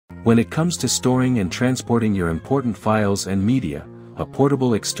When it comes to storing and transporting your important files and media, a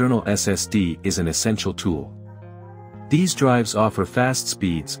portable external SSD is an essential tool. These drives offer fast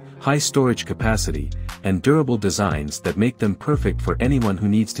speeds, high storage capacity, and durable designs that make them perfect for anyone who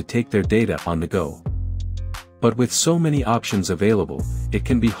needs to take their data on the go. But with so many options available, it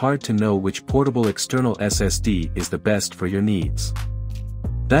can be hard to know which portable external SSD is the best for your needs.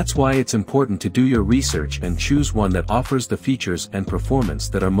 That's why it's important to do your research and choose one that offers the features and performance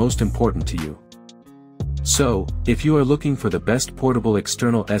that are most important to you. So, if you are looking for the best portable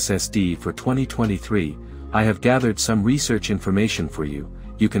external SSD for 2023, I have gathered some research information for you.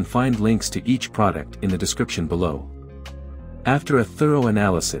 You can find links to each product in the description below. After a thorough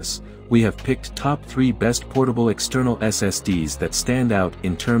analysis, we have picked top 3 best portable external SSDs that stand out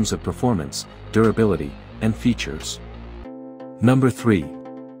in terms of performance, durability, and features. Number 3.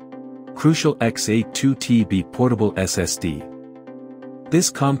 Crucial X8 2TB Portable SSD. This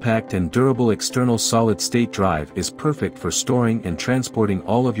compact and durable external solid-state drive is perfect for storing and transporting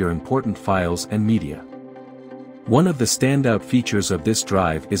all of your important files and media. One of the standout features of this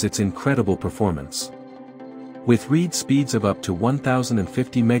drive is its incredible performance. With read speeds of up to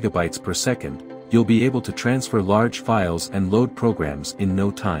 1050 megabytes per second, you'll be able to transfer large files and load programs in no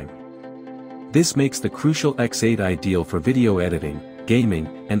time. This makes the Crucial X8 ideal for video editing,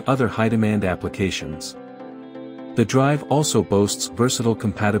 gaming, and other high-demand applications. The drive also boasts versatile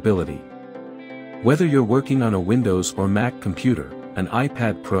compatibility. Whether you're working on a Windows or Mac computer, an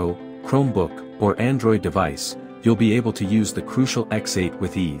iPad Pro, Chromebook, or Android device, you'll be able to use the Crucial X8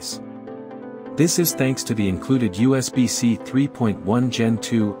 with ease. This is thanks to the included USB-C 3.1 Gen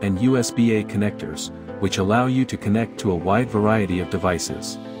 2 and USB-A connectors, which allow you to connect to a wide variety of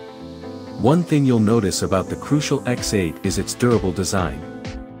devices. One thing you'll notice about the Crucial X8 is its durable design.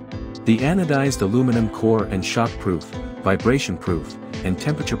 The anodized aluminum core and shock-proof, vibration-proof, and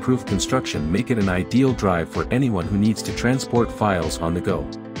temperature-proof construction make it an ideal drive for anyone who needs to transport files on the go.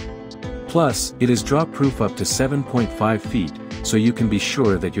 Plus, it is drop-proof up to 7.5 feet, so you can be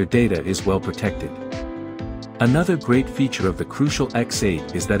sure that your data is well protected. Another great feature of the Crucial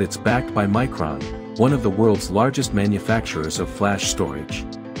X8 is that it's backed by Micron, one of the world's largest manufacturers of flash storage.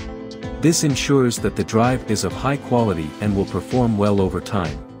 This ensures that the drive is of high quality and will perform well over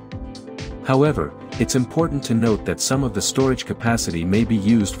time. However, it's important to note that some of the storage capacity may be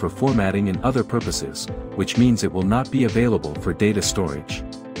used for formatting and other purposes, which means it will not be available for data storage.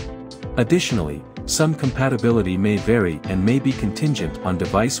 Additionally, some compatibility may vary and may be contingent on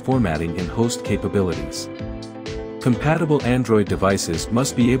device formatting and host capabilities. Compatible Android devices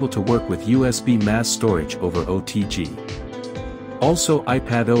must be able to work with USB mass storage over OTG. Also,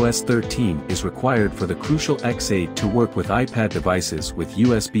 iPadOS 13 is required for the Crucial X8 to work with iPad devices with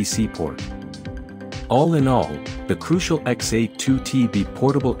USB-C port. All in all, the Crucial X8 2TB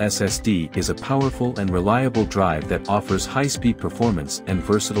Portable SSD is a powerful and reliable drive that offers high-speed performance and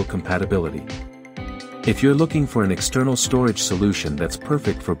versatile compatibility. If you're looking for an external storage solution that's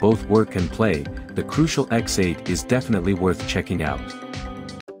perfect for both work and play, the Crucial X8 is definitely worth checking out.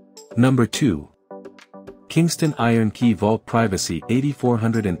 Number 2. Kingston IronKey Vault Privacy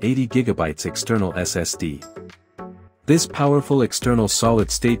 8480GB External SSD. This powerful external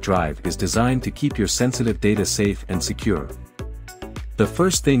solid-state drive is designed to keep your sensitive data safe and secure. The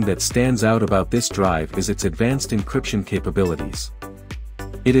first thing that stands out about this drive is its advanced encryption capabilities.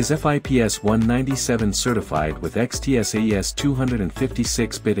 It is FIPS 197 certified with XTSAES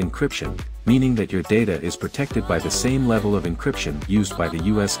 256-bit encryption, meaning that your data is protected by the same level of encryption used by the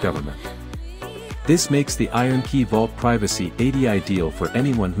US government. This makes the IronKey Vault Privacy 80 ideal for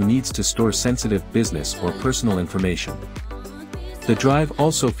anyone who needs to store sensitive business or personal information. The drive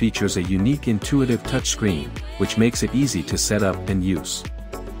also features a unique intuitive touchscreen, which makes it easy to set up and use.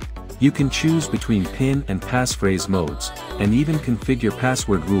 You can choose between PIN and passphrase modes, and even configure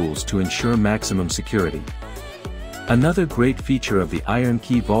password rules to ensure maximum security. Another great feature of the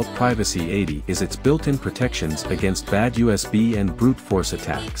IronKey Vault Privacy 80 is its built-in protections against bad USB and brute force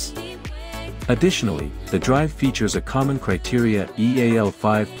attacks. Additionally, the drive features a common criteria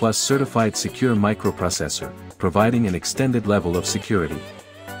EAL5+ certified secure microprocessor, providing an extended level of security.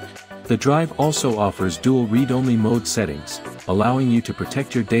 The drive also offers dual read-only mode settings, allowing you to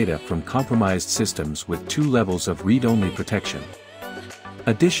protect your data from compromised systems with 2 levels of read-only protection.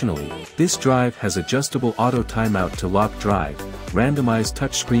 Additionally, this drive has adjustable auto timeout to lock drive, randomized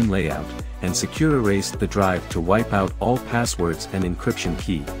touchscreen layout, and secure erase the drive to wipe out all passwords and encryption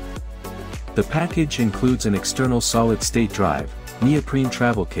key. The package includes an external solid-state drive, neoprene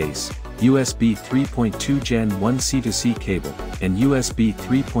travel case, USB 3.2 Gen 1 C2C cable, and USB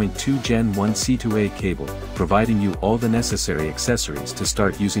 3.2 Gen 1 C2A cable, providing you all the necessary accessories to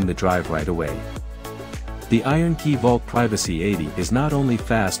start using the drive right away. The IronKey Vault Privacy 80 is not only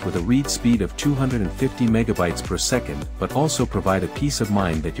fast with a read speed of 250 megabytes per second but also provide a peace of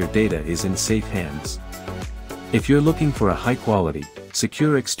mind that your data is in safe hands. If you're looking for a high-quality,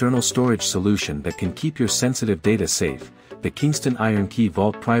 secure external storage solution that can keep your sensitive data safe, the Kingston IronKey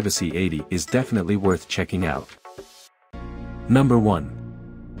Vault Privacy 80 is definitely worth checking out. Number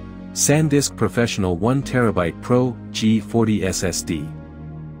 1. SanDisk Professional 1TB Pro G40 SSD.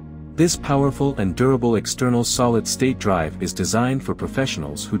 This powerful and durable external solid-state drive is designed for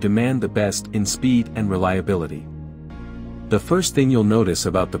professionals who demand the best in speed and reliability. The first thing you'll notice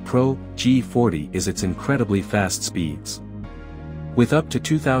about the Pro G40 is its incredibly fast speeds. With up to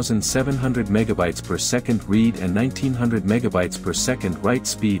 2,700 megabytes per second read and 1,900 megabytes per second write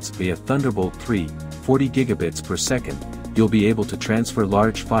speeds via Thunderbolt 3, 40 gigabits per second, you'll be able to transfer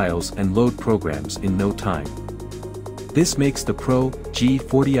large files and load programs in no time. This makes the Pro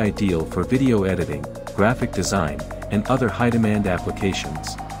G40 ideal for video editing, graphic design, and other high-demand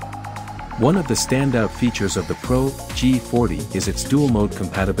applications. One of the standout features of the Pro G40 is its dual-mode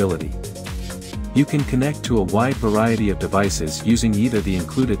compatibility. You can connect to a wide variety of devices using either the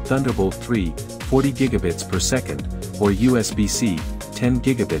included Thunderbolt 3, 40 gigabits per second, or USB-C, 10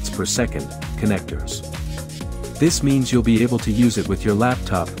 gigabits per second, connectors. This means you'll be able to use it with your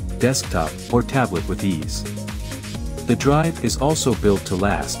laptop, desktop, or tablet with ease. The drive is also built to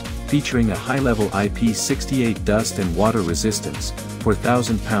last, featuring a high-level IP68 dust and water resistance,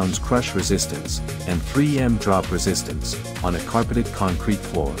 4,000 pounds crush resistance, and 3M drop resistance, on a carpeted concrete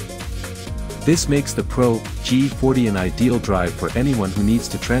floor. This makes the Pro G40 an ideal drive for anyone who needs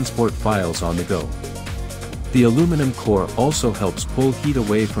to transport files on the go. The aluminum core also helps pull heat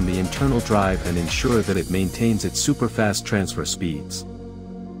away from the internal drive and ensure that it maintains its super-fast transfer speeds.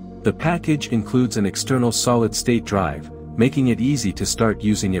 The package includes an external solid-state drive, making it easy to start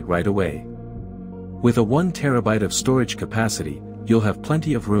using it right away. With a 1 terabyte of storage capacity, you'll have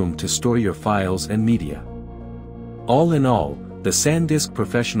plenty of room to store your files and media. All in all, the SanDisk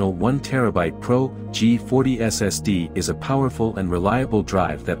Professional 1 terabyte Pro G40 SSD is a powerful and reliable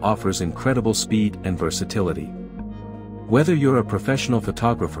drive that offers incredible speed and versatility. Whether you're a professional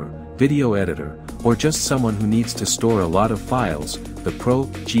photographer, video editor, or just someone who needs to store a lot of files, the Pro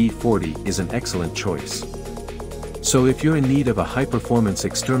G40 is an excellent choice. So if you're in need of a high-performance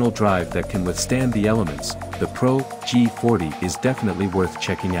external drive that can withstand the elements, the Pro G40 is definitely worth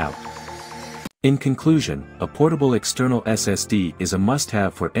checking out. In conclusion, a portable external SSD is a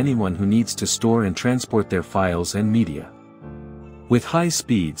must-have for anyone who needs to store and transport their files and media. With high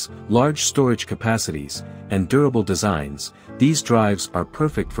speeds, large storage capacities, and durable designs, these drives are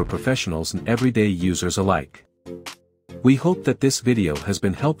perfect for professionals and everyday users alike. We hope that this video has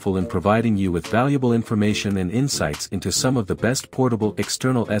been helpful in providing you with valuable information and insights into some of the best portable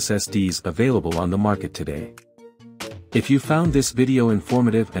external SSDs available on the market today. If you found this video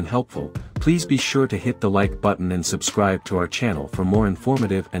informative and helpful, please be sure to hit the like button and subscribe to our channel for more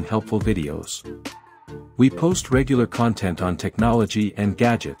informative and helpful videos. We post regular content on technology and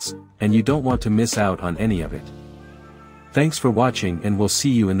gadgets, and you don't want to miss out on any of it. Thanks for watching and we'll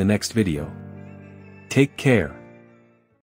see you in the next video. Take care.